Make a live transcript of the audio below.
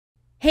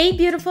Hey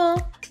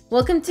beautiful!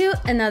 Welcome to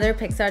another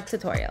Picsart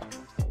tutorial.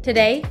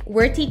 Today,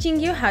 we're teaching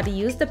you how to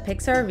use the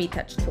Picsart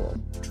Retouch tool.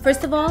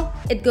 First of all,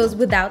 it goes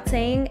without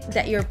saying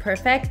that you're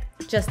perfect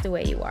just the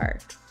way you are.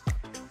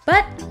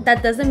 But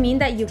that doesn't mean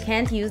that you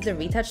can't use the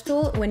retouch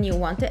tool when you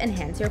want to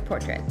enhance your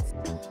portraits.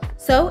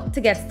 So to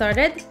get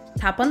started,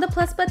 tap on the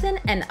plus button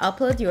and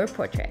upload your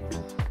portrait.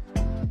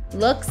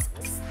 Looks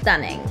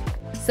stunning.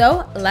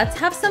 So let's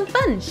have some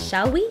fun,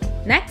 shall we?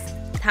 Next,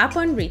 tap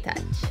on Retouch.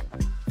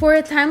 For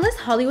a timeless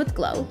Hollywood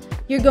glow,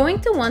 you're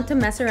going to want to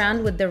mess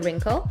around with the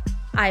Wrinkle,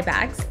 eye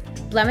bags,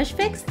 Blemish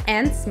Fix,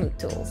 and Smooth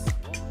tools.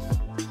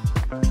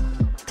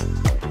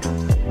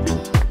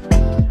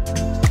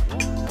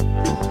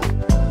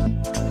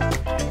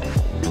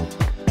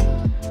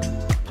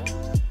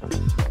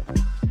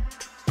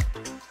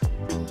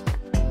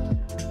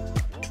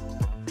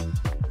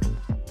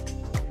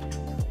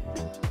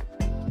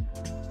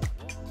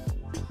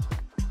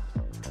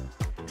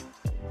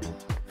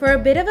 For a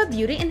bit of a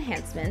beauty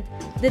enhancement,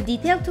 the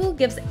Detail tool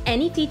gives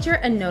any feature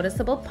a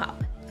noticeable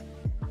pop.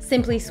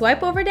 Simply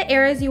swipe over the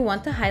areas you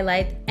want to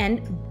highlight and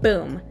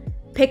boom!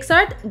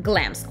 Picsart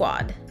Glam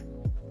Squad!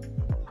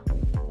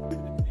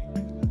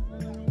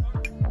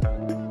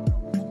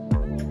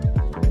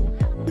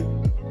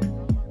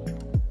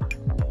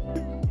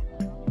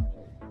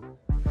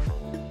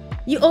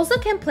 You also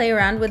can play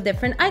around with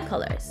different eye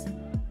colors.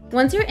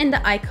 Once you're in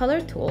the eye color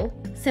tool,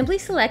 simply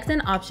select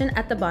an option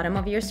at the bottom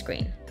of your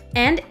screen.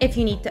 And if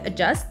you need to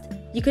adjust,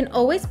 you can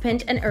always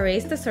pinch and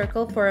erase the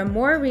circle for a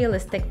more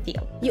realistic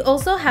feel. You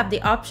also have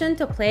the option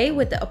to play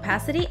with the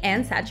opacity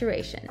and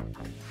saturation.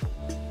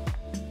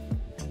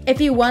 If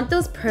you want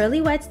those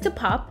pearly whites to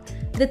pop,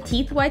 the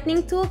teeth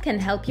whitening tool can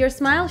help your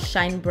smile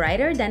shine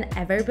brighter than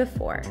ever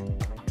before.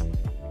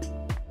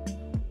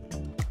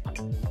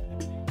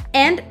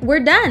 And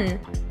we're done!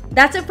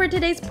 That's it for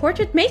today's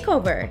portrait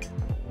makeover!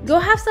 Go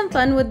have some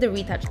fun with the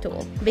retouch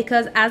tool,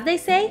 because as they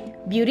say,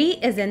 beauty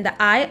is in the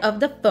eye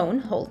of the phone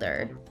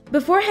holder.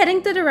 Before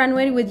heading to the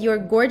runway with your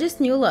gorgeous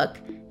new look,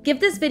 give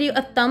this video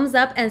a thumbs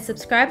up and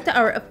subscribe to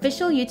our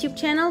official YouTube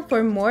channel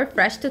for more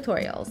fresh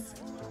tutorials.